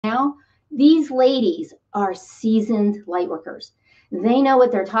now, these ladies are seasoned light workers. They know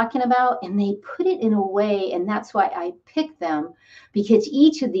what they're talking about, and they put it in a way, and that's why I picked them, because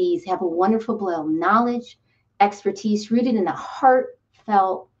each of these have a wonderful blend of knowledge, expertise rooted in a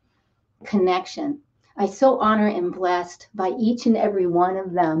heartfelt connection. I'm so honored and blessed by each and every one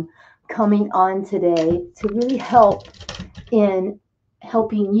of them coming on today to really help in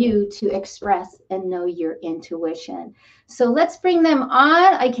helping you to express and know your intuition. So let's bring them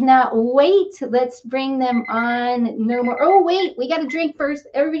on. I cannot wait. Let's bring them on. No more. Oh, wait, we got to drink first.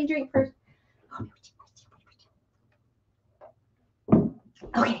 Everybody drink first.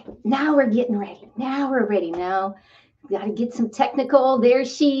 Okay, now we're getting ready. Now we're ready. Now we got to get some technical. There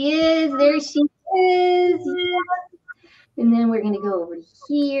she is. There she is. And then we're going to go over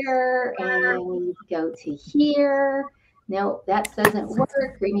here, and we need to go to here. No, that doesn't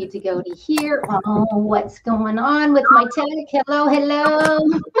work. We need to go to here. Oh, what's going on with my tech? Hello, hello.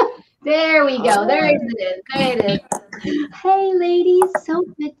 There we go. There it is. There it is. Hey, ladies. So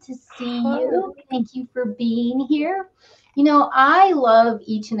good to see you. Thank you for being here. You know, I love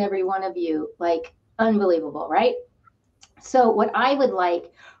each and every one of you, like unbelievable, right? So what I would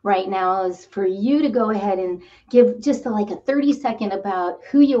like right now is for you to go ahead and give just like a 30-second about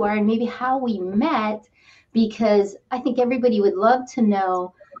who you are and maybe how we met, because I think everybody would love to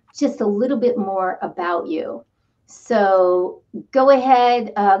know just a little bit more about you. So go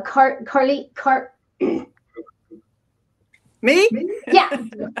ahead, Carly. Me? Yeah.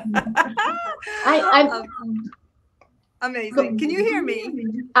 Amazing. Can you hear me?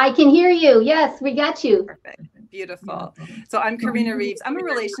 I can hear you. Yes, we got you. Perfect. Beautiful. So I'm Karina Reeves. I'm a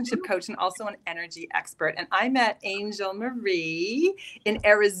relationship coach and also an energy expert. And I met Angel Marie in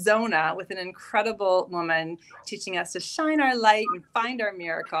Arizona with an incredible woman teaching us to shine our light and find our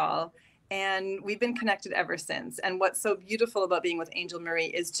miracle. And we've been connected ever since. And what's so beautiful about being with Angel Marie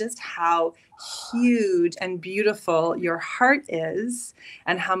is just how huge and beautiful your heart is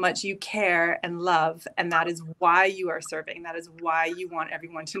and how much you care and love. And that is why you are serving. That is why you want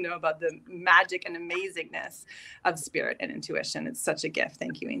everyone to know about the magic and amazingness of spirit and intuition. It's such a gift.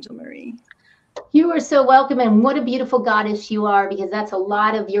 Thank you, Angel Marie. You are so welcome. And what a beautiful goddess you are, because that's a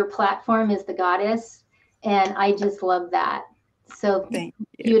lot of your platform is the goddess. And I just love that. So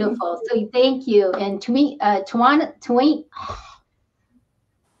beautiful. So thank you. And Tawny, please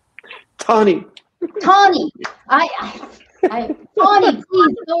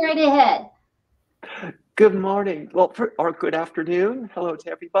go right ahead. Good morning. Well, or good afternoon. Hello to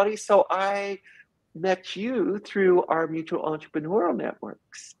everybody. So I met you through our mutual entrepreneurial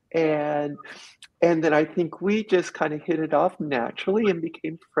networks. And then I think we just kind of hit it off naturally and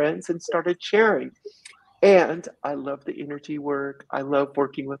became friends and started sharing. And I love the energy work. I love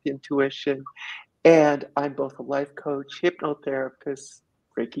working with intuition. And I'm both a life coach, hypnotherapist,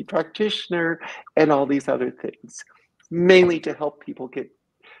 Reiki practitioner, and all these other things, mainly to help people get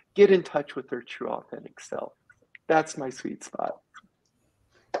in touch with their true authentic self. That's my sweet spot.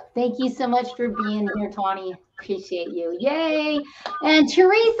 Thank you so much for being here, Tawny. Appreciate you. Yay. And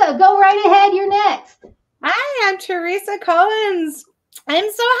Teresa, go right ahead. You're next. Hi, I'm Teresa Collins.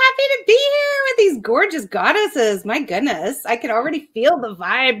 I'm so happy to be here with these gorgeous goddesses. My goodness, I can already feel the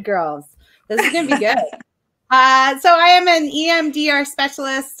vibe, girls. This is going to be good. So I am an EMDR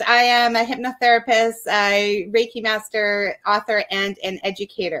specialist. I am a hypnotherapist, a Reiki master, author, and an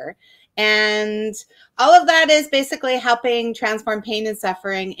educator. And all of that is basically helping transform pain and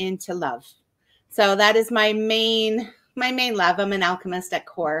suffering into love. So that is my main love. I'm an alchemist at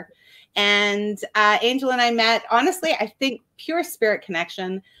core. And Angel and I met, honestly, I think pure spirit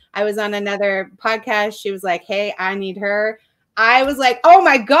connection. I was on another podcast. She was like, hey, I need her. I was like, oh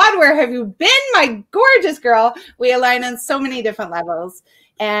my God, where have you been, my gorgeous girl? We align on so many different levels.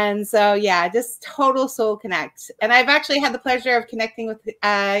 And so, yeah, just total soul connect. And I've actually had the pleasure of connecting with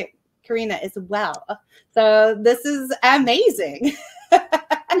Karina as well. So this is amazing.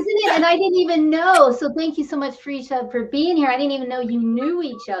 Isn't it? And I didn't even know. So thank you so much, Frisha, for being here. I didn't even know you knew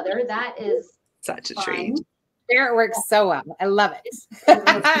each other. That is such a treat. Spirit works so well. I love it.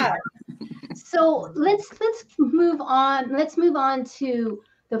 So let's move on. Let's move on to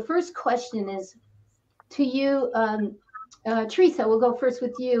the first question is to you, Teresa. We'll go first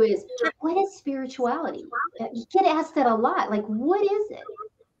with you. Is what is spirituality? You get asked that a lot. Like, what is it?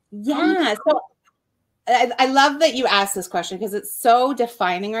 Yeah. So I love that you asked this question because it's so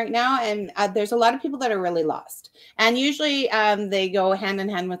defining right now. And there's a lot of people that are really lost. And usually they go hand in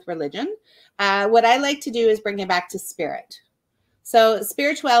hand with religion. What I like to do is bring it back to spirit. So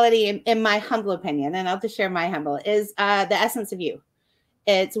spirituality, in my humble opinion, and I'll just share my humble, is the essence of you.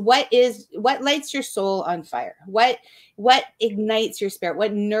 It's what lights your soul on fire, what ignites your spirit,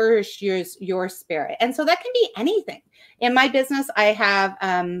 what nourishes your spirit. And so that can be anything. In my business, I have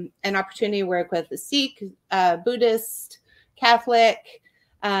an opportunity to work with a Sikh, Buddhist, Catholic,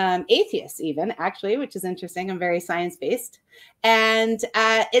 atheists even, actually, which is interesting. I'm very science-based. And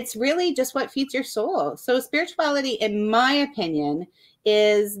it's really just what feeds your soul. So spirituality, in my opinion,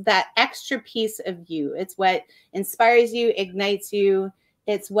 is that extra piece of you. It's what inspires you, ignites you.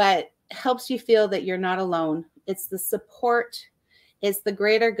 It's what helps you feel that you're not alone. It's the support. It's the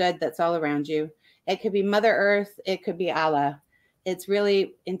greater good that's all around you. It could be Mother Earth. It could be Allah. It's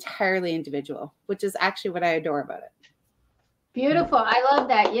really entirely individual, which is actually what I adore about it. Beautiful. I love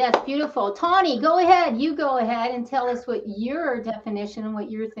that. Yes, beautiful. Tawny, go ahead. You go ahead and tell us what your definition and what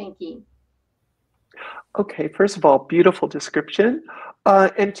you're thinking. Okay, first of all, beautiful description.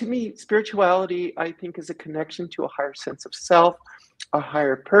 And to me, spirituality, I think, is a connection to a higher sense of self, a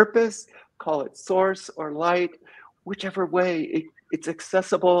higher purpose, call it source or light, whichever way. It's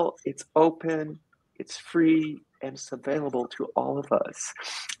accessible, it's open, it's free, and it's available to all of us.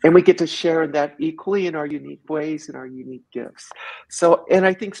 And we get to share that equally in our unique ways, in our unique gifts. So, and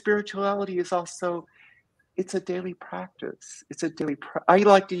I think spirituality is also, it's a daily practice. It's a daily, I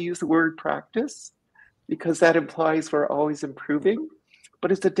like to use the word practice because that implies we're always improving,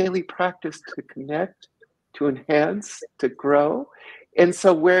 but it's a daily practice to connect, to enhance, to grow. And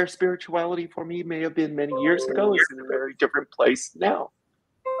so where spirituality for me may have been many years ago is in a very different place now.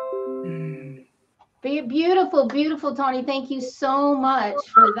 Beautiful, beautiful, Tawny. Thank you so much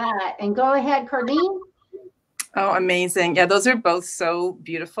for that. And go ahead, Carlene. Oh, amazing. Yeah, those are both so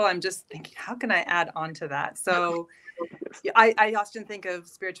beautiful. I'm just thinking, how can I add on to that? So I often think of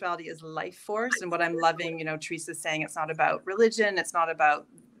spirituality as life force. And what I'm loving, you know, Teresa's saying it's not about religion. It's not about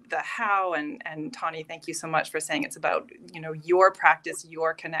the how. And Tawny, thank you so much for saying it's about, you know, your practice,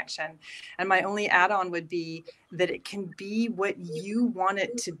 your connection. And my only add-on would be that it can be what you want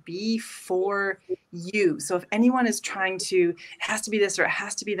it to be for you. So if anyone is trying to, it has to be this or it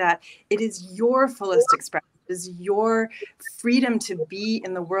has to be that, it is your fullest expression. Is your freedom to be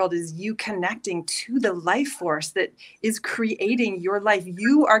in the world, is you connecting to the life force that is creating your life.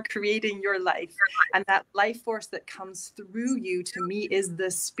 You are creating your life. And that life force that comes through you, to me, is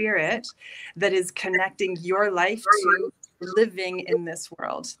the spirit that is connecting your life to living in this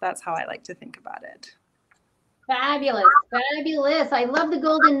world. That's how I like to think about it. Fabulous, fabulous. I love the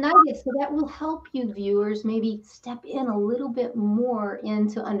golden nuggets. So that will help you, viewers, maybe step in a little bit more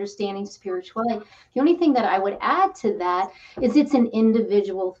into understanding spirituality. The only thing that I would add to that is it's an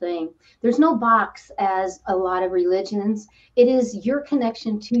individual thing. There's no box as a lot of religions. It is your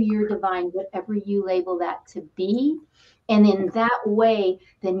connection to your divine, whatever you label that to be. And in that way,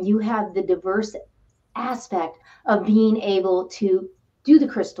 then you have the diverse aspect of being able to do the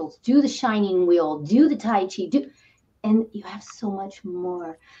crystals, do the shining wheel, do the Tai Chi, and you have so much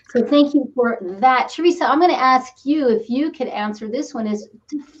more. So thank you for that. Teresa, I'm going to ask you if you could answer this one, is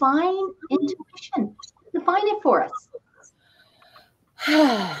define intuition. Define it for us.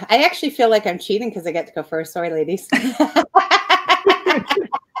 I actually feel like I'm cheating because I get to go first. Sorry, ladies.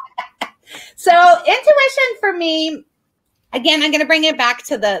 So intuition for me, again, I'm going to bring it back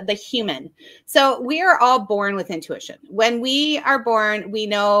to the human. So we are all born with intuition. When we are born, we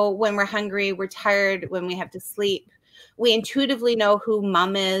know when we're hungry, we're tired, when we have to sleep. We intuitively know who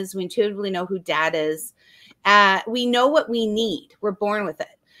mom is. We intuitively know who dad is. We know what we need. We're born with it.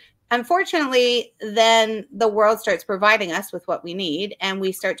 Unfortunately, then the world starts providing us with what we need, and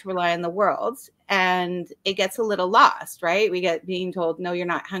we start to rely on the world, and it gets a little lost, right? We get being told, no, you're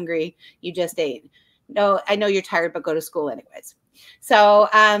not hungry. You just ate. No, I know you're tired, but go to school anyways. So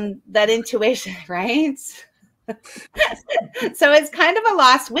that intuition, right? So it's kind of a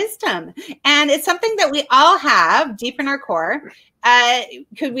lost wisdom. And it's something that we all have deep in our core.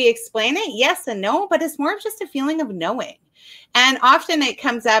 Could we explain it? Yes and no, but it's more of just a feeling of knowing. And often it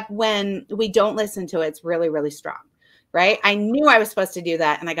comes up when we don't listen to it. It's really, really strong. Right? I knew I was supposed to do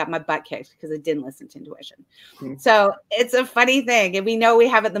that, and I got my butt kicked because I didn't listen to intuition. Mm-hmm. So it's a funny thing. And we know we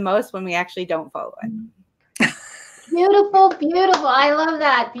have it the most when we actually don't follow it. Beautiful, beautiful. I love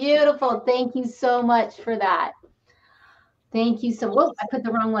that. Beautiful. Thank you so much for that. Thank you so much. Whoa, I put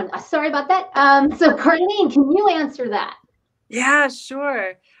the wrong one. Sorry about that. So Carlene, can you answer that? Yeah,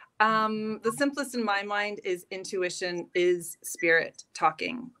 sure. The simplest in my mind is intuition is spirit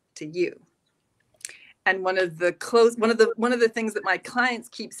talking to you. And one of the things that my clients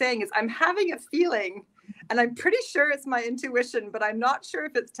keep saying is, I'm having a feeling And I'm pretty sure it's my intuition, but I'm not sure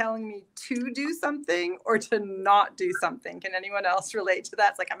if it's telling me to do something or to not do something. Can anyone else relate to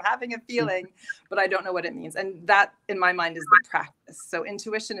that? It's like I'm having a feeling, but I don't know what it means. And that, in my mind, is the practice. So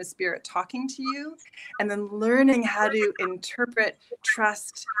intuition is spirit talking to you, and then learning how to interpret,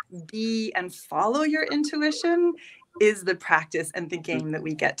 trust, be, and follow your intuition is the practice and the game that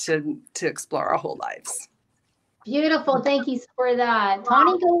we get to explore our whole lives. Beautiful. Thank you for that.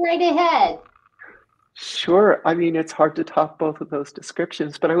 Tawny, go right ahead. Sure. I mean, it's hard to top both of those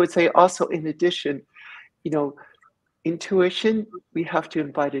descriptions, but I would say also, in addition, intuition, we have to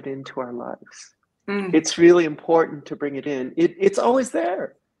invite it into our lives. It's really important to bring it in. It's always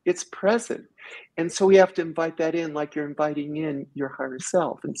there. It's present. And so we have to invite that in, like you're inviting in your higher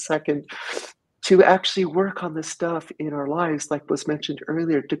self. And second, to actually work on the stuff in our lives, like was mentioned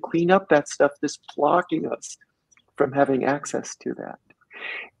earlier, to clean up that stuff that's blocking us from having access to that.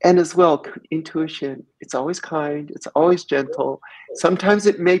 And as well, intuition, it's always kind, it's always gentle. Sometimes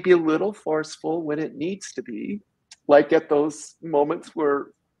it may be a little forceful when it needs to be, like at those moments where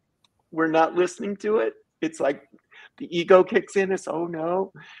we're not listening to it. It's like the ego kicks in, it's, oh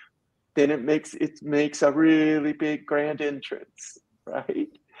no. Then it makes a really big grand entrance, right?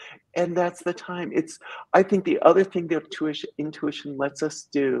 And that's the time. I think the other thing that intuition lets us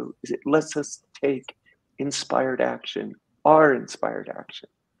do is it lets us take inspired action, our inspired action.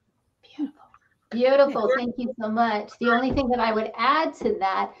 Beautiful. Thank you so much. The only thing that I would add to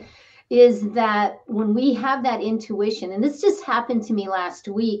that is that when we have that intuition, and this just happened to me last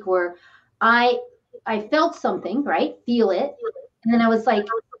week, where I felt something, right? Feel it. And then I was like,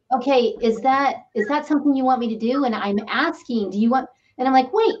 okay, is that something you want me to do? And I'm asking, do you want, and I'm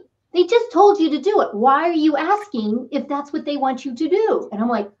like, wait, they just told you to do it. Why are you asking if that's what they want you to do? And I'm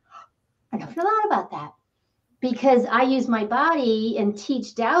like, I never thought about that, because I use my body and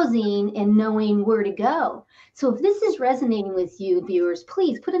teach dowsing and knowing where to go. So if this is resonating with you, viewers,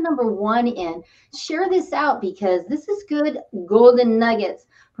 please put a number 1 in. Share this out, because this is good golden nuggets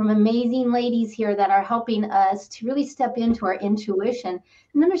from amazing ladies here that are helping us to really step into our intuition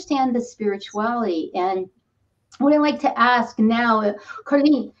and understand the spirituality. And what I like to ask now,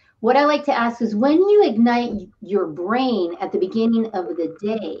 Carlene, what I like to ask is, when you ignite your brain at the beginning of the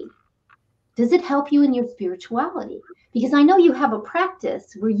day, does it help you in your spirituality? Because I know you have a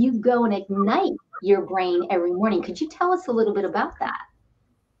practice where you go and ignite your brain every morning. Could you tell us a little bit about that?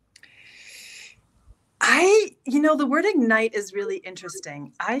 The word ignite is really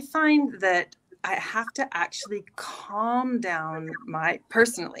interesting. I find that I have to actually calm down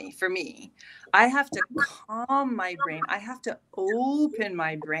personally, for me, I have to calm my brain. I have to open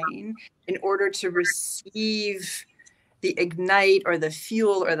my brain in order to receive the ignite or the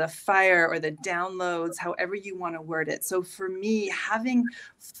fuel or the fire or the downloads, however you want to word it. So for me, having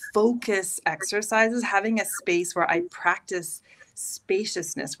focus exercises, having a space where I practice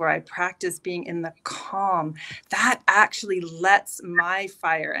spaciousness, where I practice being in the calm, that actually lets my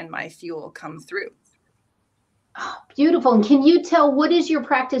fire and my fuel come through. Oh, beautiful. And can you tell, what is your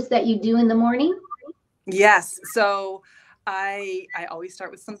practice that you do in the morning? Yes. So I always start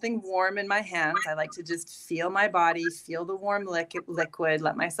with something warm in my hands. I like to just feel my body, feel the warm liquid,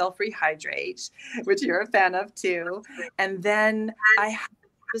 let myself rehydrate, which you're a fan of too. And then I have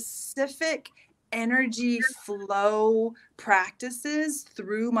specific energy flow practices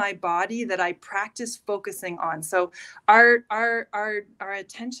through my body that I practice focusing on. So our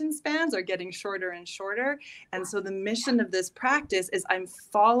attention spans are getting shorter and shorter. And so the mission of this practice is I'm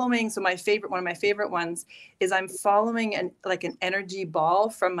following. So one of my favorite ones is I'm following an energy ball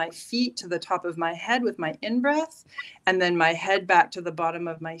from my feet to the top of my head with my in-breath, and then my head back to the bottom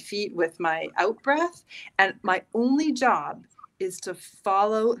of my feet with my out-breath. And my only job is to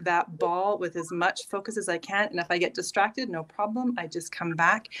follow that ball with as much focus as I can. And if I get distracted, no problem. I just come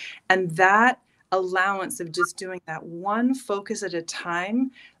back. And that allowance of just doing that one focus at a time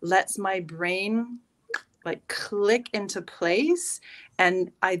lets my brain click into place.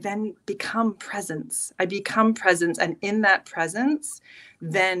 And I then become presence. I become presence. And in that presence,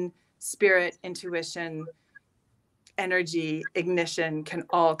 then spirit, intuition, energy, ignition can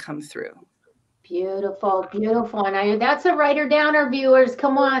all come through. Beautiful, beautiful. And that's a writer-downer, viewers.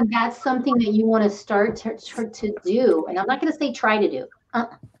 Come on, that's something that you want to start to do. And I'm not going to say try to do.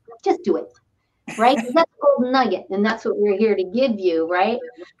 Just do it, right? That's a golden nugget, and that's what we're here to give you, right?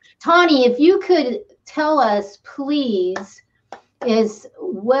 Tawny, if you could tell us, please, is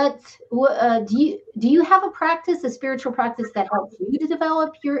do you have a practice, a spiritual practice that helps you to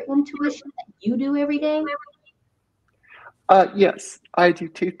develop your intuition that you do every day? Yes, I do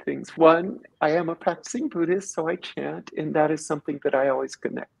two things. One, I am a practicing Buddhist, so I chant, and that is something that I always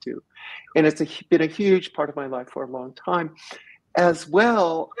connect to. And it's been a huge part of my life for a long time. As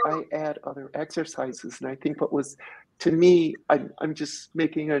well, I add other exercises. And I think what was, to me, I'm just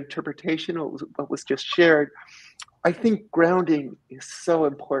making an interpretation of what was just shared. I think grounding is so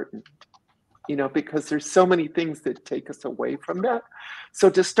important, because there's so many things that take us away from that. So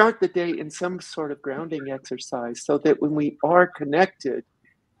to start the day in some sort of grounding exercise so that when we are connected,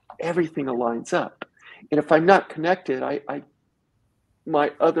 everything aligns up. And if I'm not connected,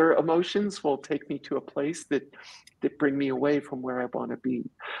 my other emotions will take me to a place that bring me away from where I want to be.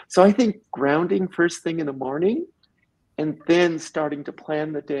 So I think grounding first thing in the morning, and then starting to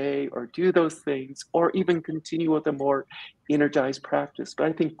plan the day or do those things, or even continue with a more energized practice. But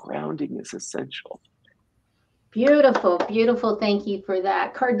I think grounding is essential. Beautiful, beautiful. Thank you for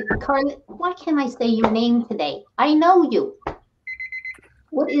that. Why can't I say your name today? I know you.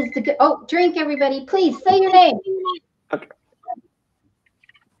 What is drink, everybody. Please say your name. Okay.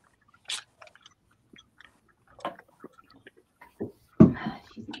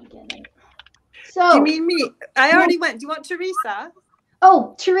 She's not getting it. So, do you mean me? I already went. Do you want Teresa?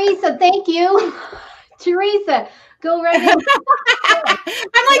 Oh, Teresa, thank you. Teresa, go right in. I'm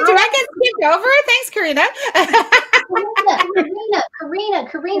like, do I get skipped over? Thanks, Karina.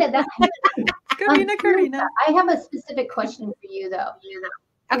 Karina. I have a specific question for you, though.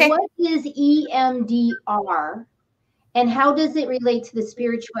 Okay. What is EMDR, and how does it relate to the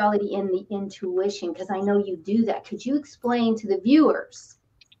spirituality and the intuition? Because I know you do that. Could you explain to the viewers?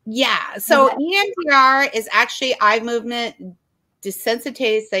 Yeah. So EMDR is actually eye movement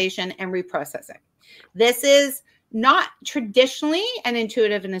desensitization and reprocessing. This is not traditionally an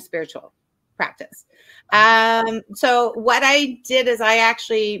intuitive and a spiritual practice. So what I did is I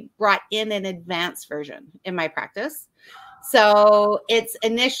actually brought in an advanced version in my practice. So it's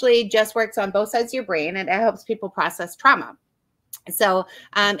initially just works on both sides of your brain, and it helps people process trauma. So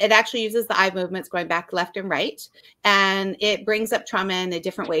it actually uses the eye movements going back left and right, and it brings up trauma in a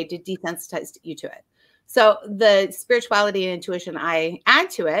different way to desensitize you to it. So the spirituality and intuition I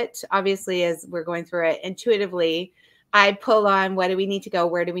add to it, obviously, as we're going through it intuitively, I pull on what do we need to go,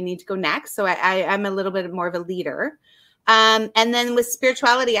 where do we need to go next? So I'm a little bit more of a leader. And then with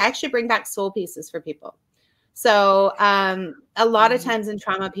spirituality, I actually bring back soul pieces for people. So a lot of times in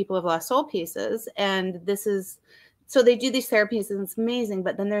trauma, people have lost soul pieces, and so they do these therapies and it's amazing,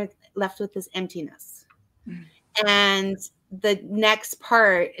 but then they're left with this emptiness. And the next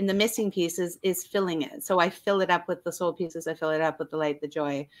part and the missing piece is filling it. So I fill it up with the soul pieces. I fill it up with the light, the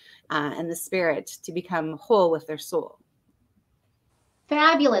joy, and the spirit to become whole with their soul.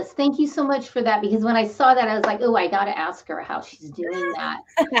 Fabulous. Thank you so much for that. Because when I saw that, I was like, oh, I got to ask her how she's doing that.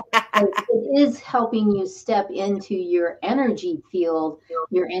 It is helping you step into your energy field,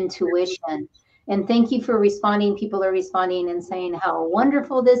 your intuition. And thank you for responding. People are responding and saying how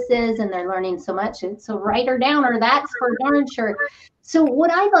wonderful this is, and they're learning so much. And so write her down, or that's for darn sure. So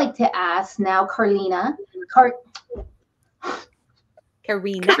what I'd like to ask now, Karina.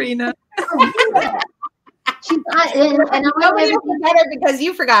 Karina. She's and nobody better because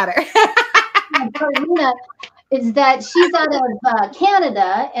you forgot her. Karina is that she's out of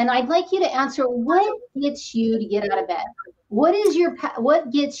Canada, and I'd like you to answer what gets you to get out of bed. What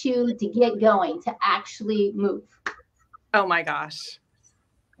gets you to get going, to actually move? Oh my gosh.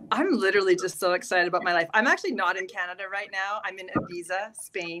 I'm literally just so excited about my life. I'm actually not in Canada right now. I'm in Ibiza,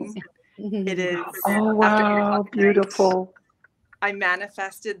 Spain. It is. Oh, wow. Beautiful. I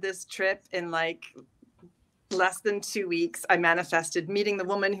manifested this trip in like less than 2 weeks. I manifested meeting the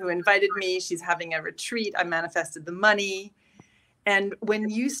woman who invited me. She's having a retreat. I manifested the money. And when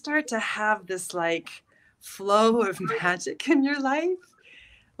you start to have this like flow of magic in your life,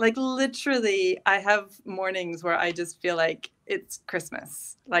 like literally I have mornings where I just feel like it's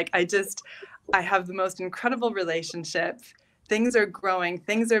Christmas. Like I have the most incredible relationship. Things are growing,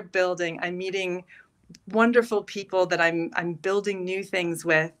 things are building. I'm meeting wonderful people that I'm building new things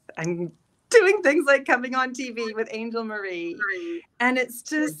with. I'm doing things like coming on TV with Angel Marie. And it's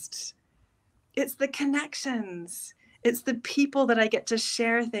the connections. It's the people that I get to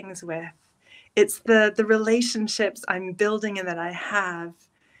share things with. It's the relationships I'm building and that I have.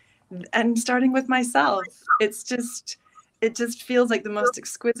 And starting with myself, it just feels like the most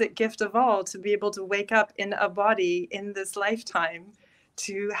exquisite gift of all to be able to wake up in a body in this lifetime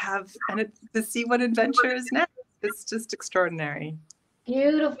to have and to see what adventure is next. It's just extraordinary.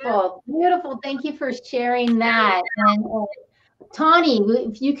 Beautiful, beautiful. Thank you for sharing that. And Tawny,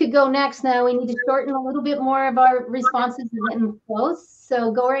 if you could go next now, we need to shorten a little bit more of our responses and getting close.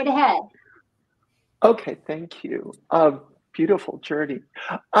 So go right ahead. Okay, thank you. beautiful journey.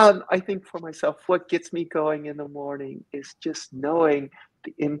 I think for myself, what gets me going in the morning is just knowing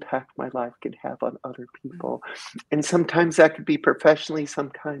the impact my life can have on other people. And sometimes that could be professionally,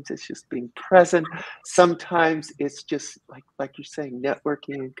 sometimes it's just being present, sometimes it's just like you're saying,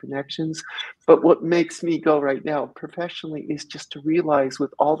 networking and connections. But what makes me go right now professionally is just to realize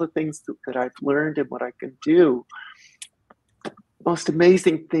with all the things that I've learned and what I can do, most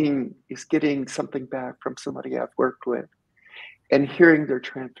amazing thing is getting something back from somebody I've worked with and hearing their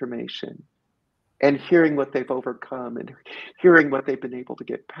transformation and hearing what they've overcome and hearing what they've been able to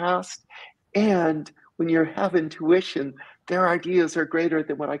get past. And when you have intuition, their ideas are greater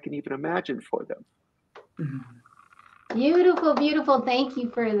than what I can even imagine for them. Beautiful, beautiful. Thank you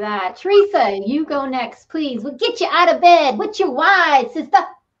for that. Teresa, you go next, please. We'll get you out of bed. What's your why, sister?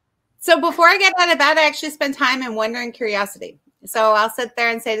 So before I get out of bed, I actually spend time in wonder and curiosity. So I'll sit there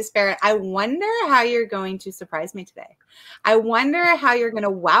and say to Spirit, I wonder how you're going to surprise me today. I wonder how you're going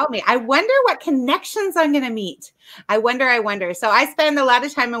to wow me. I wonder what connections I'm going to meet. I wonder. So I spend a lot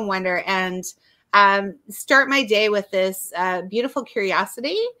of time in wonder and start my day with this beautiful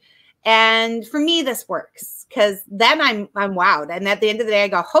curiosity. And for me, this works because then I'm wowed. And at the end of the day, I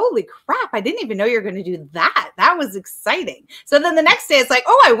go, holy crap, I didn't even know you were going to do that. That was exciting. So then the next day it's like,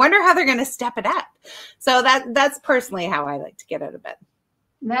 oh, I wonder how they're going to step it up. So that's personally how I like to get out of bed.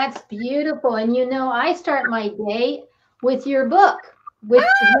 That's beautiful. And you know, I start my day with your book.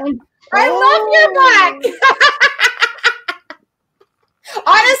 I love your book.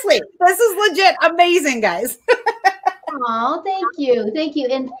 Honestly, this is legit amazing, guys. Oh, thank you. Thank you.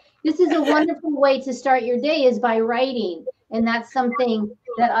 And this is a wonderful way to start your day is by writing. And that's something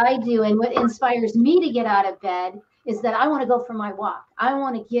that I do. And what inspires me to get out of bed is that I want to go for my walk. I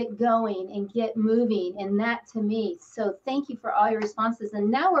want to get going and get moving. And that to me. So thank you for all your responses. And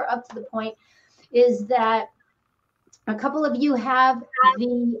now we're up to the point is that a couple of you have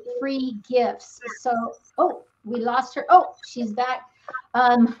the free gifts. So, oh, we lost her. Oh, she's back.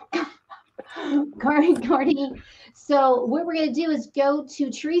 Cardi. So what we're going to do is go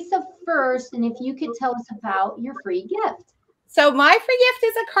to Teresa first. And if you could tell us about your free gift. So my free gift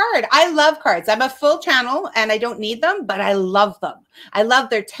is a card. I love cards. I'm a full channel and I don't need them, but I love them. I love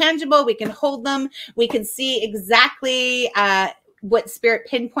they're tangible. We can hold them. We can see exactly what Spirit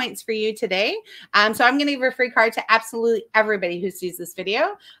pinpoints for you today. So I'm going to give a free card to absolutely everybody who sees this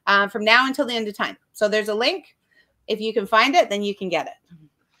video from now until the end of time. So there's a link. If you can find it, then you can get it.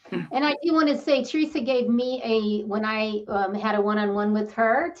 And I do want to say, Teresa gave me when I had a one-on-one with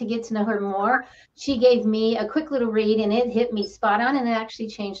her to get to know her more, she gave me a quick little read and it hit me spot on and it actually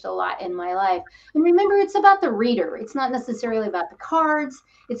changed a lot in my life. And remember, it's about the reader. It's not necessarily about the cards.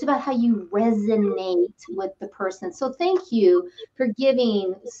 It's about how you resonate with the person. So thank you for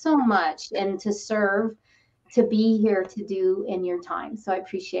giving so much and to serve, to be here to do in your time. So I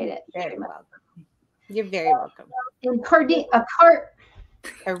appreciate it. Very welcome. You're very welcome. And Karina.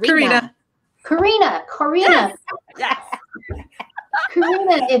 Yes.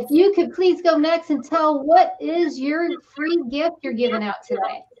 Karina, if you could please go next and tell what is your free gift you're giving out today.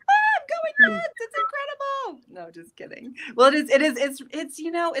 I'm going nuts. It's incredible. No, just kidding. Well, it's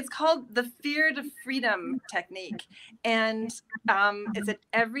you know, it's called the Fear to Freedom technique. And it's at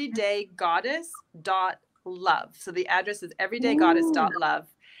everydaygoddess.love. So the address is everydaygoddess.love.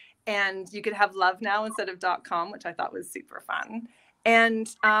 And you could have love now instead of .com, which I thought was super fun. And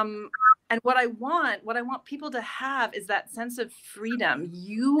what I want people to have is that sense of freedom.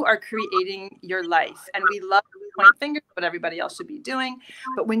 You are creating your life, and we love to point fingers at what everybody else should be doing.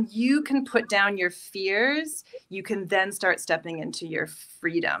 But when you can put down your fears, you can then start stepping into your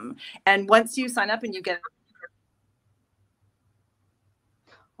freedom. And once you sign up and you get,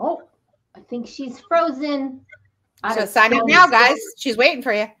 oh, I think she's frozen. So sign up now, guys. She's waiting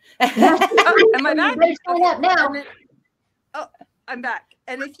for you. Oh, am I back? Sign up now. Oh, I'm back.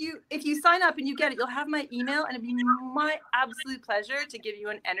 And if you sign up and you get it, you'll have my email, and it'd be my absolute pleasure to give you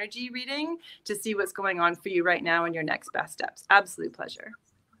an energy reading to see what's going on for you right now and your next best steps. Absolute pleasure.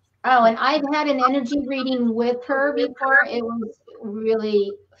 Oh, and I've had an energy reading with her before. It was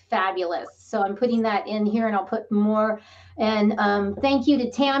really fabulous. So I'm putting that in here, and I'll put more. And thank you to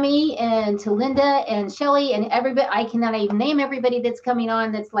Tammy and to Linda and Shelly and everybody. I cannot even name everybody that's coming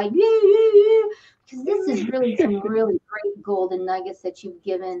on that's like, because this is really some really great golden nuggets that you've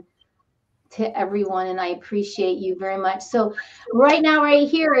given to everyone. And I appreciate you very much. So right now, right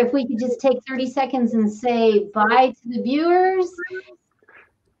here, if we could just take 30 seconds and say bye to the viewers.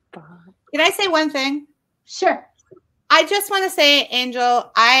 Can I say one thing? Sure. I just want to say,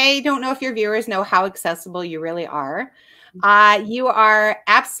 Angel, I don't know if your viewers know how accessible you really are. You are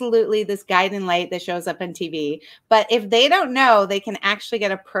absolutely this guiding light that shows up on TV. But if they don't know they can actually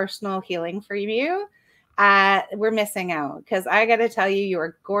get a personal healing for you, we're missing out, because I got to tell you, you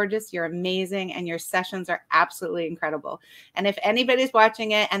are gorgeous, you're amazing, and your sessions are absolutely incredible. And if anybody's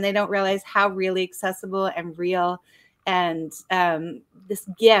watching it and they don't realize how really accessible and real and this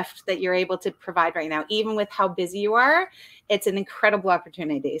gift that you're able to provide right now, even with how busy you are, it's an incredible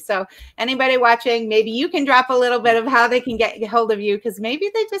opportunity. So anybody watching, maybe you can drop a little bit of how they can get a hold of you, because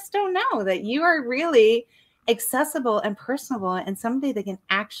maybe they just don't know that you are really accessible and personable and somebody they can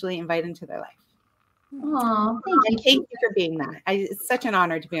actually invite into their life. Oh, thank you for being that. It's such an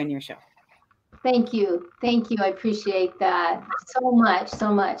honor to be on your show. Thank you. Thank you. I appreciate that so much,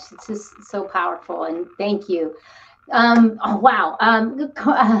 so much. It's just so powerful. And thank you. Oh, wow.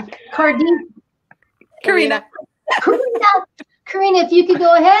 Karina, if you could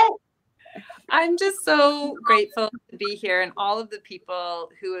go ahead. I'm just so grateful to be here, and all of the people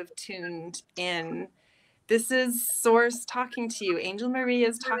who have tuned in. This is Source talking to you. Angel Marie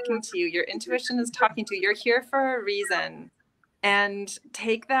is talking to you. Your intuition is talking to you. You're here for a reason. And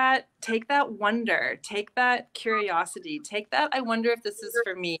take that wonder, take that curiosity, take that, I wonder if this is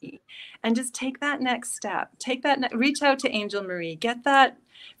for me, and just take that next step. Take that, reach out to Angel Marie, get that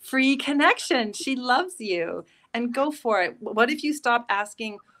free connection. She loves you, and go for it. What if you stop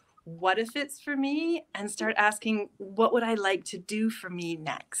asking, what if it's for me, and start asking, what would I like to do for me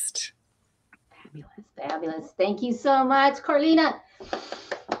next? Fabulous. Thank you so much, Carlina.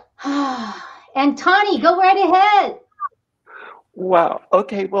 And Tani, go right ahead. Wow.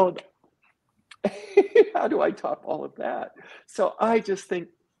 Okay. Well, how do I top all of that? So I just think,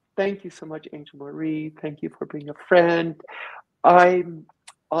 thank you so much, Angel Marie. Thank you for being a friend. I'm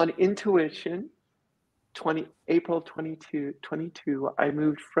on intuition. April 22, I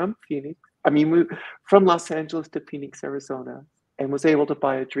moved from Los Angeles to Phoenix, Arizona, and was able to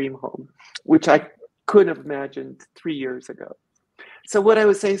buy a dream home, which I couldn't have imagined 3 years ago. So what I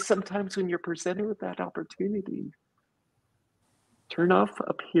would say, sometimes when you're presented with that opportunity, turn off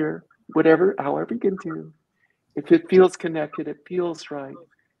up here, however you can do. If it feels connected, it feels right,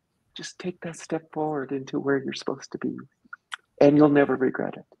 just take that step forward into where you're supposed to be, and you'll never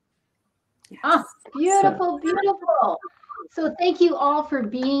regret it. Oh, beautiful, beautiful. So thank you all for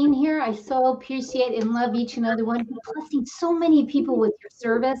being here. I so appreciate and love each and every one. You're blessing so many people with your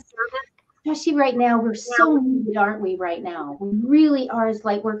service. Especially right now, we're so needed, aren't we, right now? We really are, as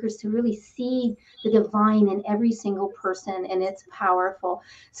light workers, to really see the divine in every single person, and it's powerful.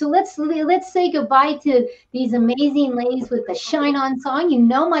 So let's say goodbye to these amazing ladies with the Shine On song. You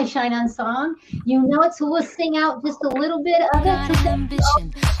know my Shine On song. You know it, so we'll sing out just a little bit of it.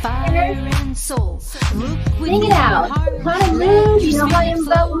 Ambition, fire and soul. Sing it out. Kind of move, you know how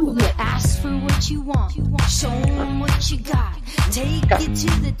to move it. Ask for what you want. Show them what you got. Take it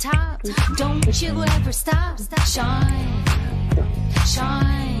to the top. Don't you ever stop. Shine,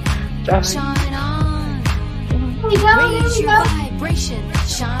 shine, shine on. Raise your vibration.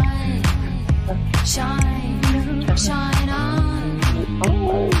 Shine, shine, shine on.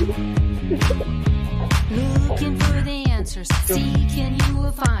 Looking for the answers, seeking you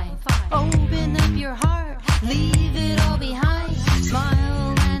will find. Open up your heart, leave it all behind.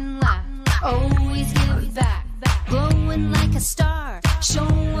 Smile and laugh, always give back. Glowing like a star, show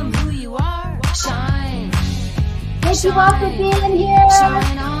them who you are. Shine. Thank you all for being here.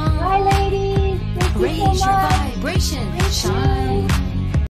 Shine on. Bye, ladies. Thank you Raise so your much. vibration. Shine.